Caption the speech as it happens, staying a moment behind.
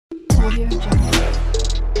Audio Jungle.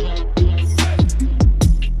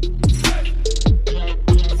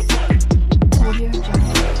 Audio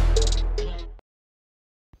Jungle.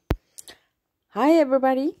 Hi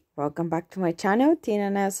everybody, welcome back to my channel, Tina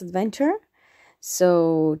Nails Adventure.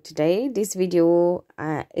 So today this video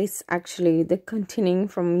is actually the continuing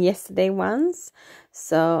from yesterday ones.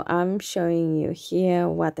 So I'm showing you here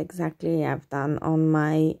what exactly I've done on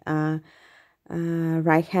my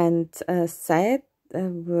right hand side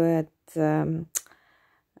with for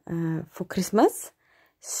Christmas.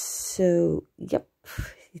 So yep,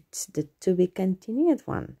 it's the to be continued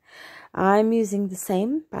one. I'm using the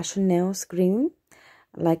same Passion Nails green.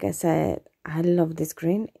 Like I said, I love this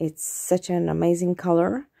green. It's such an amazing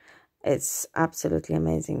color. It's absolutely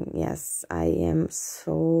amazing. Yes, I am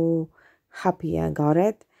so happy I got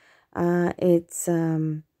it. It's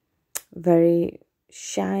very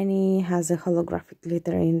shiny, has a holographic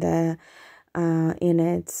glitter in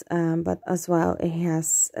it, but as well it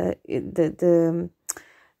has the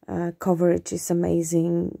coverage is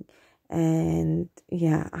amazing, and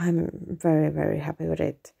yeah, I'm very happy with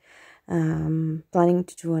it. Planning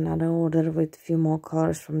to do another order with a few more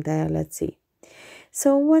colors from there. Let's see.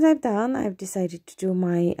 So what I've done, I've decided to do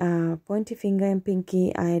my pointy finger and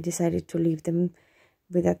pinky. I decided to leave them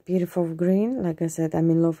with that beautiful green. Like I said, I'm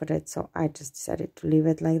in love with it, so I just decided to leave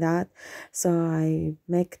it like that. So I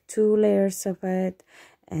make 2 layers of it,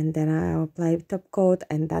 and then I apply top coat,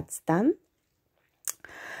 and that's done.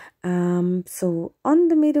 So on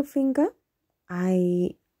the middle finger,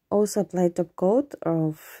 I also applied top coat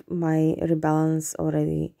of my Rebalance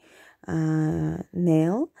already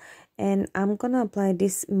nail, and I'm gonna apply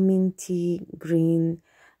this minty green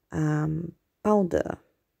powder,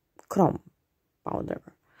 chrome powder.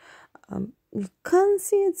 You can't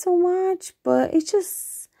see it so much, but it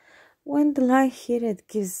just, when the light hit it,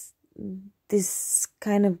 gives this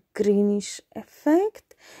kind of greenish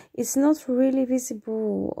effect. It's not really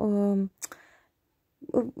visible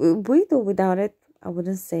with or without it. I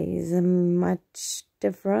wouldn't say it's much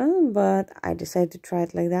different, but I decided to try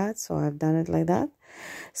it like that, so I've done it like that.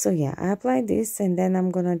 So yeah, I applied this, and then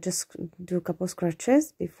I'm gonna just do a couple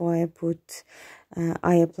scratches before I put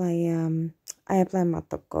I apply my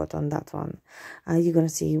top coat on that one. You're gonna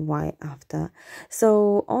see why after.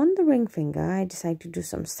 So on the ring finger, I decided to do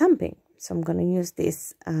some stamping. So I'm gonna use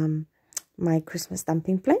this my Christmas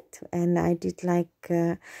stamping plate, and I did like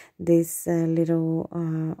this little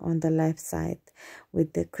on the left side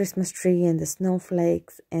with the Christmas tree and the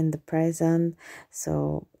snowflakes and the present.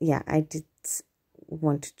 So yeah, I did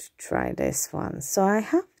wanted to try this one. So I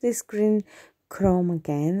have this green chrome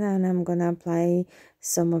again, and I'm gonna apply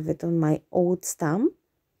some of it on my old stamp,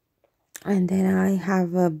 and then I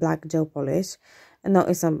have a black gel polish. No,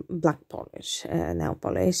 it's a black polish, nail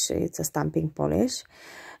polish. It's a stamping polish,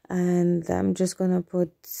 and I'm just gonna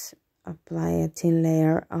apply a thin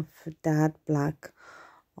layer of that black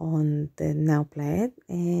on the nail plate.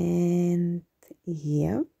 And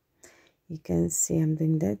here you can see I'm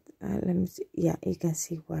doing that. Let me see. Yeah, you can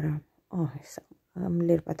see what I'm a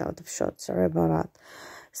little bit out of shot, sorry about that.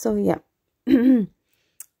 So yeah,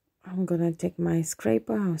 I'm gonna take my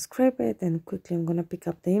scraper, I'll scrape it, and quickly I'm gonna pick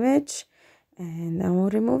up the image, and I will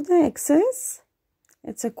remove the excess.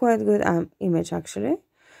 It's a quite good image actually,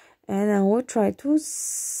 and I will try to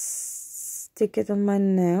stick it on my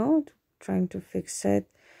nail, trying to fix it,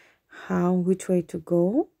 which way to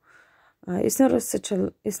go. It's not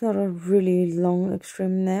a really long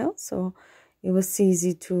extreme nail, so it was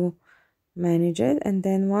easy to manage it. And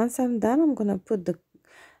then once I'm done, I'm gonna put the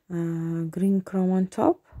green chrome on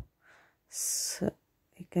top, so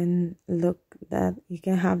you can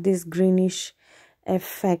have this greenish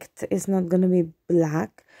effect. It's not gonna be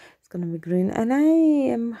black, it's gonna be green, and I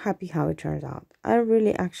am happy how it turns out. I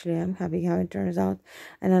really actually am happy how it turns out,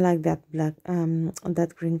 and I like that black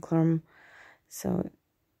that green chrome. So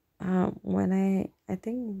when I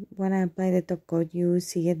think when I apply the top coat, you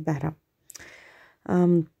see it better.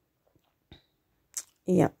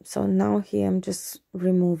 Yeah, so now here I'm just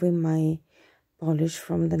removing my polish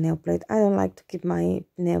from the nail plate. I don't like to keep my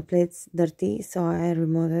nail plates dirty, so I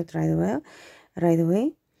remove it right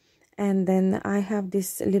away. And then I have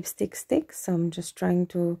this lipstick stick, so I'm just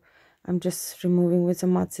removing with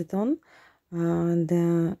some acetone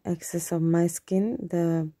the excess of my skin,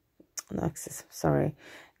 the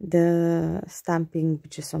stamping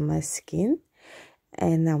which is on my skin,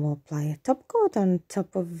 and I will apply a top coat on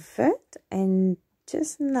top of it. And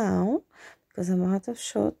just now, because I'm out of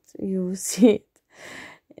shot, you will see it.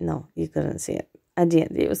 No, you couldn't see it. At the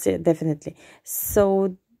end, you will see it definitely.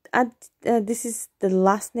 So this is the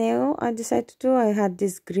last nail I decided to do. I had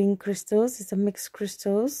these green crystals. It's a mixed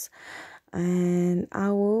crystals, and I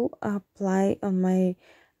will apply on my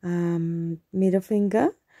middle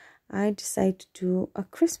finger. I decided to do a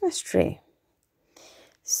Christmas tree.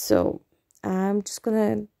 So I'm just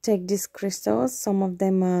gonna take these crystals. Some of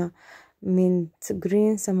them are mint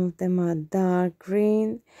green, some of them are dark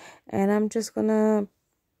green, and I'm just gonna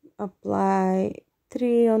apply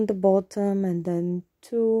 3 on the bottom, and then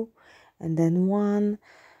 2, and then 1,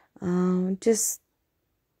 just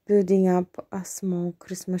building up a small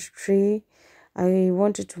Christmas tree. I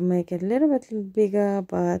wanted to make it a little bit bigger,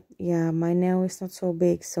 but yeah, my nail is not so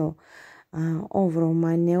big, so overall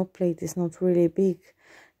my nail plate is not really big.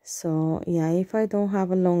 So yeah, if I don't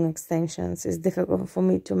have a long extensions, it's difficult for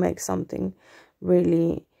me to make something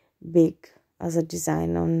really big as a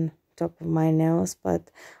design on top of my nails. But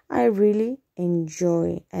I really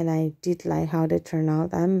enjoy, and I did like how they turn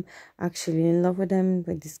out. I'm actually in love with them,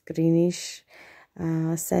 with this greenish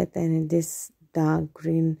set and this dark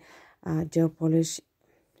green gel polish.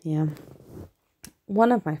 Yeah,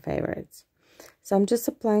 one of my favorites. So I'm just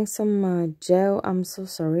applying some gel. I'm so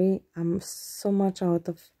sorry, I'm so much out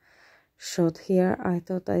of shot here. I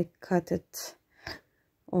thought I cut it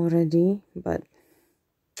already, but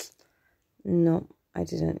no, I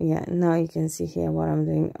didn't. Yeah, now you can see here what I'm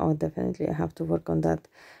doing. Oh, definitely I have to work on that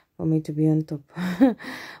for me to be on top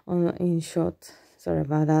in shot. Sorry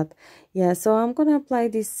about that. Yeah, so I'm gonna apply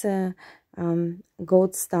this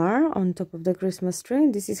gold star on top of the Christmas tree.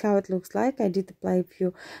 This is how it looks like. I did apply a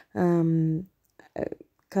few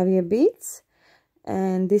caviar beads,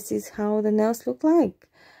 and this is how the nails look like.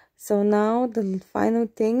 So now the final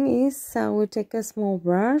thing is I will take a small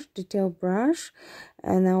brush, detail brush,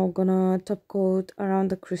 and I'm gonna top coat around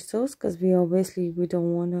the crystals, because we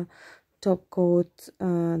don't want to top coat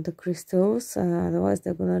the crystals, otherwise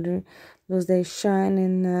they're gonna lose their shine.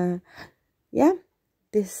 And yeah,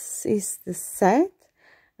 this is the set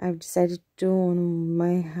I've decided to do on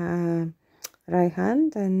my right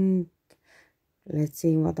hand, and let's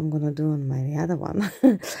see what I'm gonna do on my other one.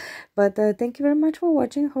 But thank you very much for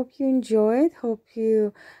watching. Hope you enjoyed, hope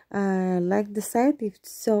you liked the set. If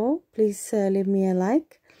so, please leave me a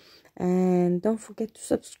like, and don't forget to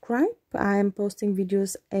subscribe. I'm posting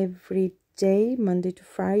videos every day, Monday to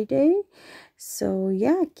Friday. So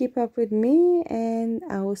yeah, keep up with me, and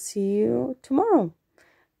I will see you tomorrow.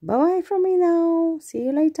 Bye bye from me now. See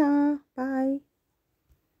you later. Bye.